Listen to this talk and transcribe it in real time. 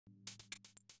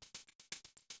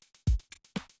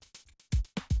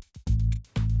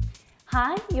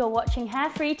Hi, you're watching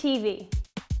HairFree TV.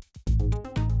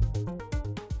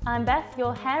 I'm Beth,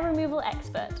 your hair removal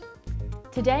expert.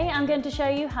 Today I'm going to show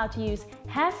you how to use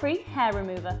HairFree hair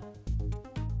remover.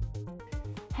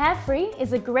 HairFree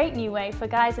is a great new way for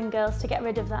guys and girls to get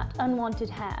rid of that unwanted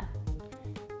hair.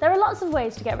 There are lots of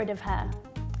ways to get rid of hair.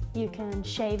 You can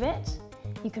shave it,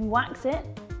 you can wax it,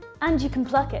 and you can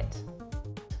pluck it.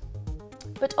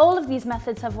 But all of these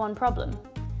methods have one problem.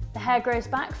 The hair grows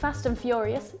back fast and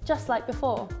furious, just like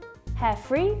before.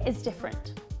 HairFree is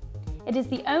different. It is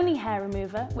the only hair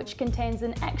remover which contains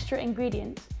an extra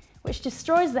ingredient which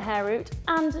destroys the hair root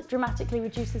and dramatically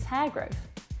reduces hair growth.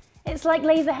 It's like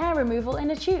laser hair removal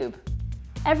in a tube.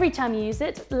 Every time you use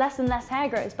it, less and less hair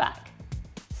grows back.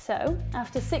 So,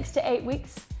 after 6 to 8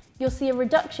 weeks, you'll see a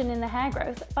reduction in the hair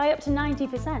growth by up to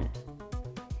 90%.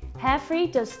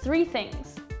 HairFree does 3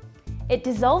 things. It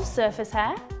dissolves surface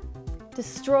hair,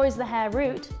 destroys the hair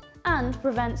root, and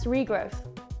prevents regrowth.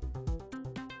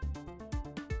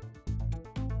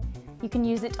 You can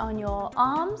use it on your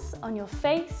arms, on your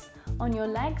face, on your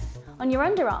legs, on your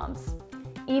underarms,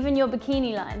 even your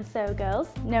bikini line. So girls,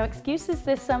 no excuses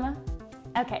this summer.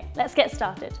 Okay, let's get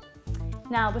started.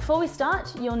 Now, before we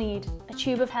start, you'll need a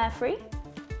tube of HairFree,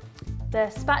 the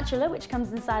spatula which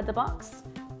comes inside the box,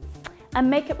 a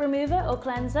makeup remover or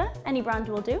cleanser, any brand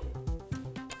will do,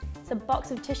 a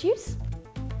box of tissues,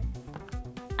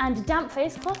 and a damp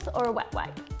face cloth or a wet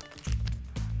wipe.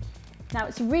 Now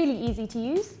it's really easy to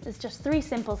use, there's just 3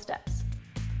 simple steps.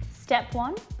 Step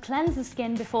 1, cleanse the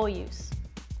skin before use.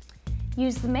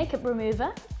 Use the makeup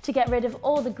remover to get rid of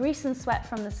all the grease and sweat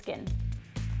from the skin.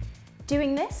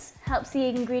 Doing this helps the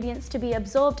ingredients to be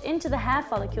absorbed into the hair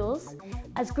follicles,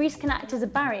 as grease can act as a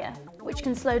barrier, which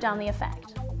can slow down the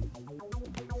effect.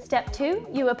 Step 2,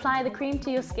 you apply the cream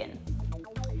to your skin.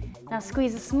 Now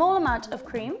squeeze a small amount of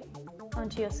cream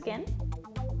onto your skin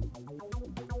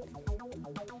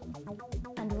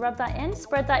and rub that in,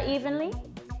 spread that evenly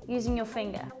using your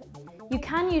finger. You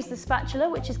can use the spatula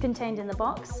which is contained in the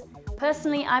box.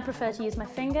 Personally, I prefer to use my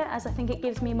finger as I think it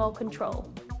gives me more control.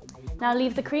 Now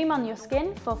leave the cream on your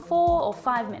skin for 4 or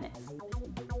 5 minutes.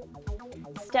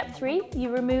 Step 3, you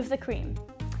remove the cream.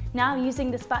 Now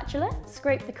using the spatula,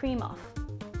 scrape the cream off.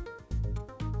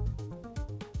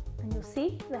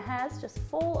 See, the hairs just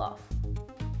fall off.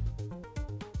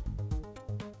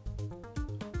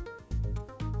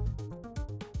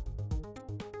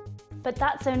 But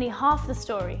that's only half the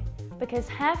story, because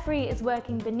HairFree is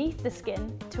working beneath the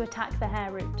skin to attack the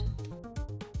hair root.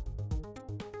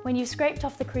 When you've scraped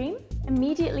off the cream,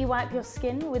 immediately wipe your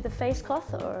skin with a face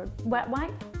cloth or a wet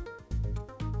wipe.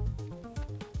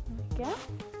 There we go.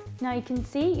 Now you can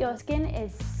see your skin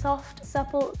is soft,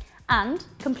 supple, and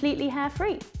completely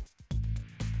hair-free.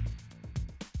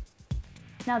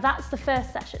 Now that's the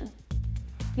first session.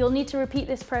 You'll need to repeat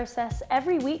this process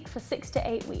every week for 6 to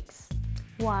 8 weeks.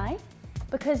 Why?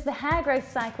 Because the hair growth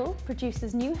cycle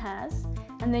produces new hairs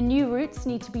and the new roots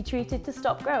need to be treated to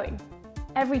stop growing.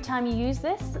 Every time you use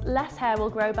this, less hair will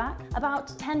grow back,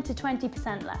 about 10 to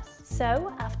 20% less.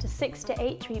 So after 6 to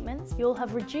 8 treatments, you'll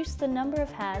have reduced the number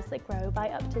of hairs that grow by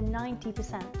up to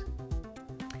 90%.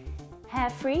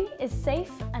 HairFree is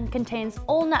safe and contains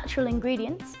all natural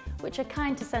ingredients which are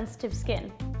kind to sensitive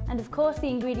skin. And of course the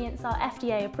ingredients are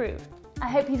FDA approved. I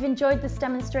hope you've enjoyed this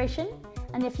demonstration,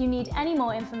 and if you need any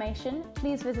more information,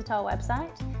 please visit our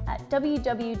website at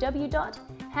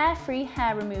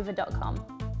www.hairfreehairremover.com.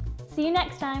 See you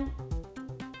next time!